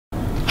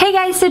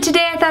Hey guys, so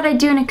today I thought I'd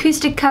do an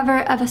acoustic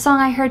cover of a song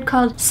I heard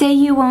called Say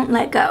You Won't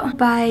Let Go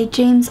by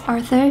James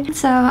Arthur.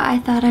 So I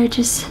thought I'd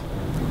just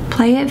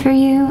play it for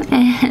you,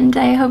 and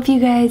I hope you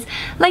guys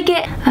like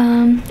it.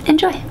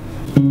 Enjoy.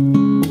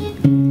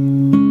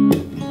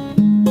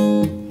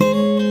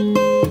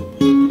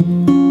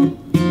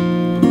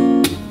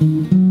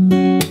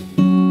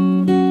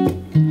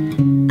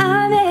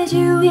 I met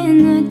you in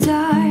the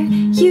dark,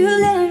 you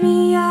lit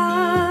me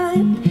up,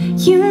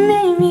 you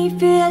made me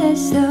feel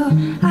as though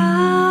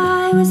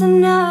I was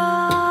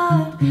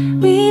enough.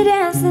 We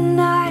danced the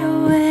night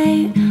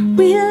away,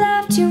 we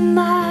laughed too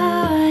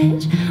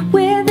much.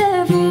 With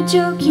every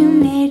joke you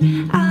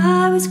made,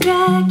 I was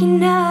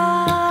cracking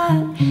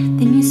up.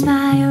 Then you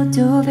smiled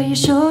over your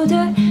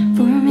shoulder.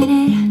 For a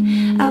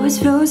minute, I was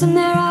frozen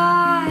there.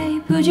 I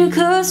pulled you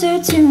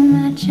closer to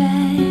my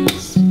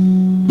chest,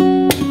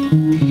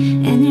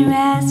 and you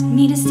asked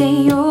me to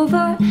stay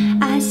over.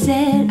 I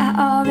said,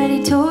 I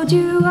already told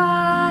you,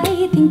 I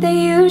think that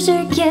you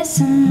should get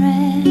some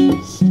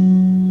rest.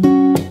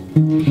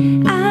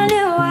 I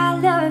knew I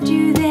loved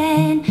you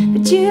then,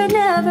 but you'd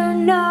never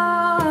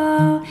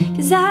know,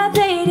 'cause I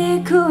played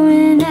it cool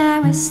and I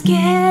was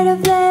scared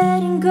of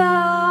letting go.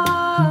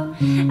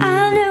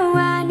 I knew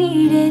I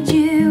needed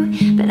you,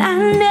 but I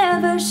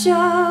never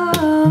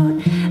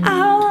showed.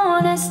 I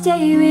wanna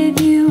stay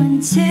with you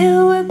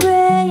until we're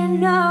gray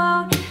and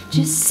old.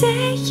 Just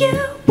say you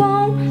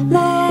won't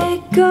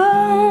let go.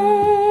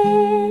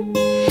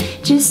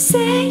 Just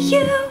say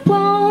you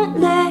won't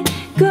let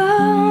go.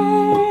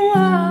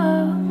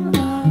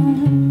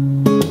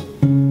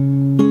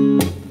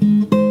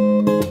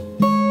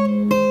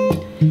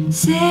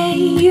 Say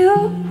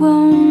you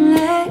won't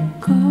let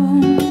go.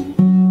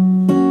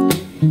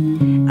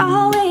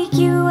 I'll wake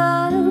you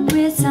up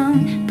with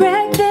some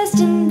breakfast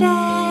in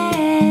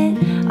bed.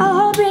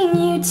 I'll bring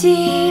you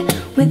tea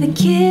with a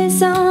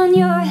kiss on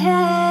your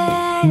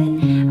head.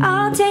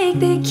 I'll take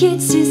the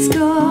kids to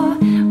school,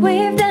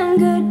 wave them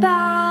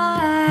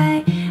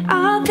goodbye.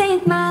 I'll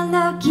thank my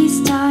lucky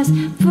stars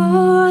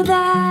for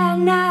that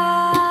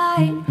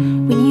night.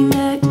 When you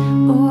looked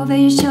over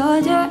your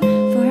shoulder,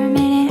 for a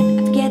minute I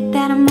forget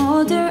that I'm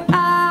older.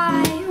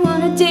 I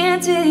wanna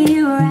dance with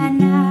you right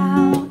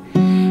now.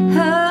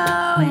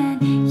 Oh,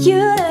 and you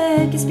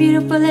look as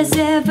beautiful as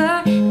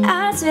ever.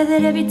 I swear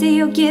that every day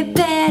you'll get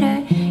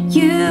better.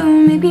 You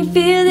make me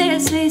feel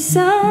this way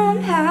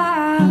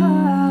somehow.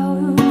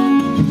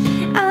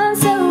 I'm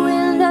so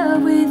in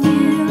love with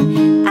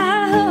you,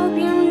 I hope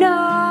you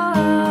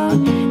know.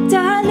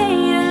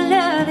 Darling, your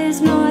love is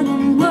more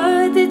than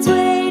worth its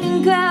weight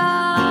in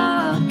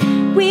gold.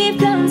 We've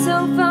come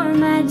so far,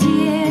 my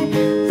dear,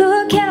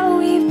 look how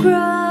we've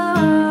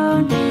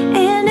grown.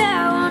 And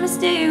I wanna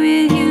stay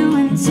with you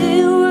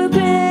until we're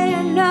gray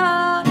and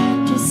old.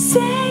 Just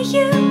say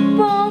you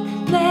won't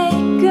let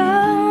go.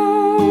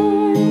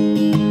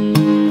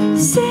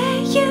 Say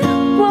you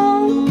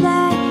won't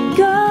let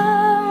go.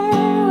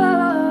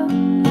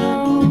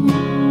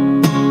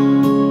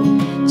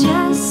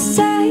 Just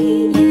say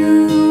you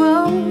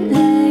won't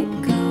let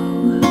go.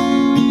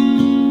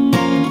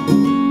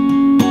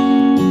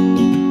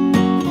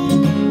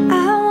 I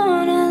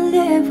wanna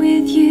live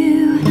with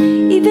you,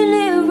 even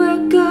if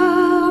we're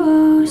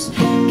ghosts,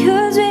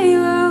 'cause we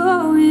were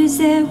always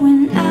there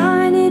when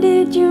I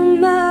needed you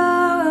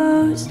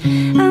most.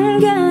 I'm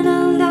gonna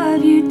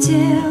love you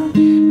till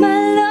my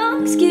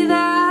lungs give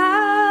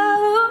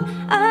out.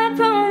 I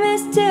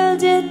promise till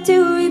death do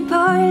we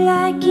part,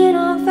 like in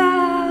our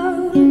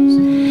vows.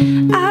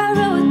 I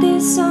wrote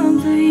this song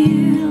for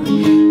you,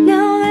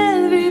 now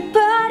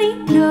everybody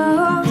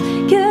knows,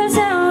 'cause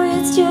now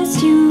it's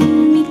just you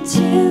and me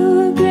till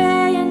we're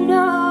gray and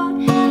old.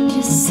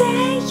 Just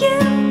say you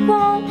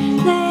won't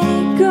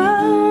let go.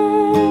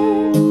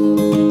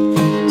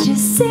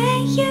 Just say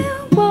you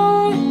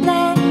won't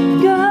let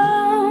go.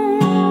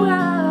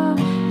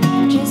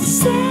 Just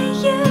say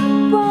you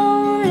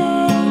won't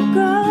let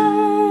go.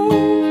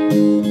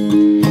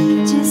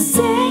 Just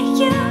say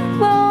you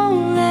won't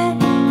let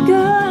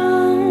go.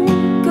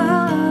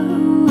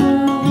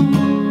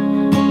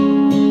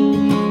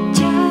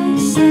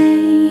 Just say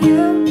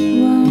you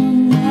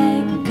won't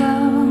let go.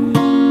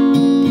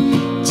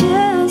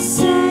 Just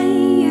say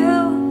you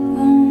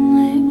won't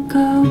let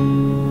go.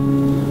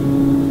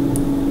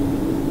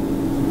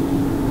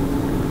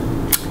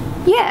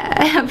 Yeah,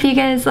 I hope you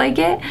guys like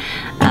it.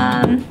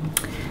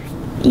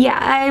 Yeah,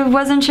 I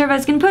wasn't sure if I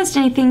was gonna post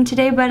anything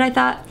today, but I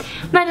thought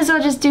might as well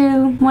just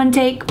do one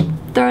take,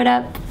 throw it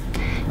up,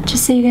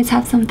 just so you guys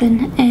have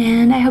something.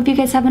 And I hope you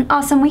guys have an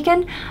awesome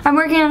weekend. I'm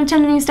working on a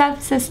ton of new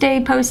stuff, so stay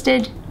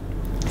posted,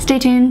 stay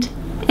tuned,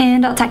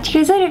 and I'll talk to you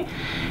guys later.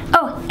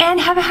 Oh, and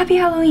have a happy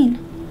Halloween.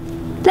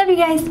 Love you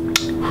guys.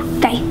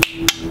 Bye.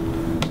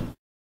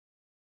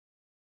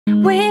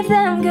 Wave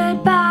them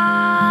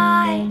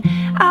goodbye.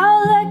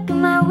 I'll look at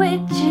my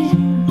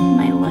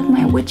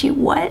witchy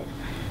what?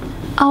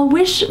 I'll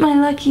wish my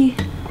lucky,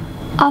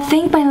 I'll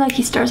thank my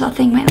lucky stars, I'll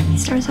thank my lucky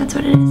stars, that's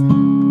what it is.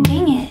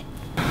 Dang it.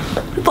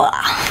 Blah,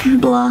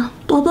 blah,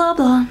 blah, blah,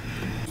 blah.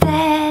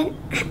 Then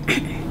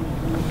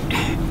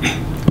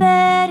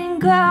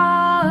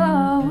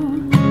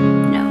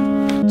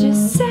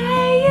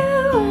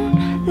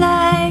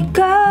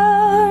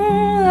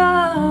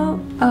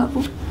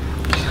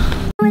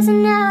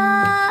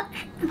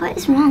what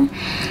is wrong?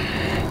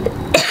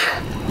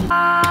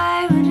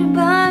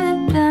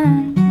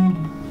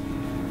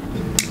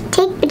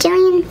 Take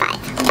bajillion 5.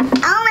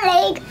 Oh,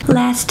 my leg.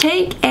 Last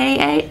take,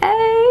 A.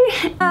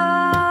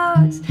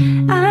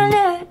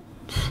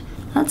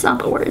 That's not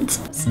the words.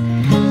 So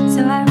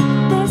I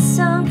wrote this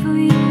song for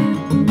you.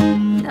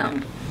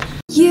 No.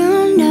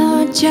 You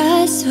know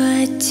just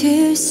what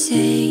to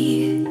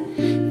say.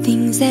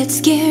 Things that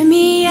scare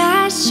me,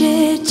 I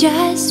should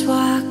just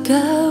walk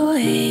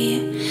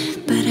away.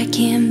 But I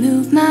can't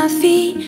move my feet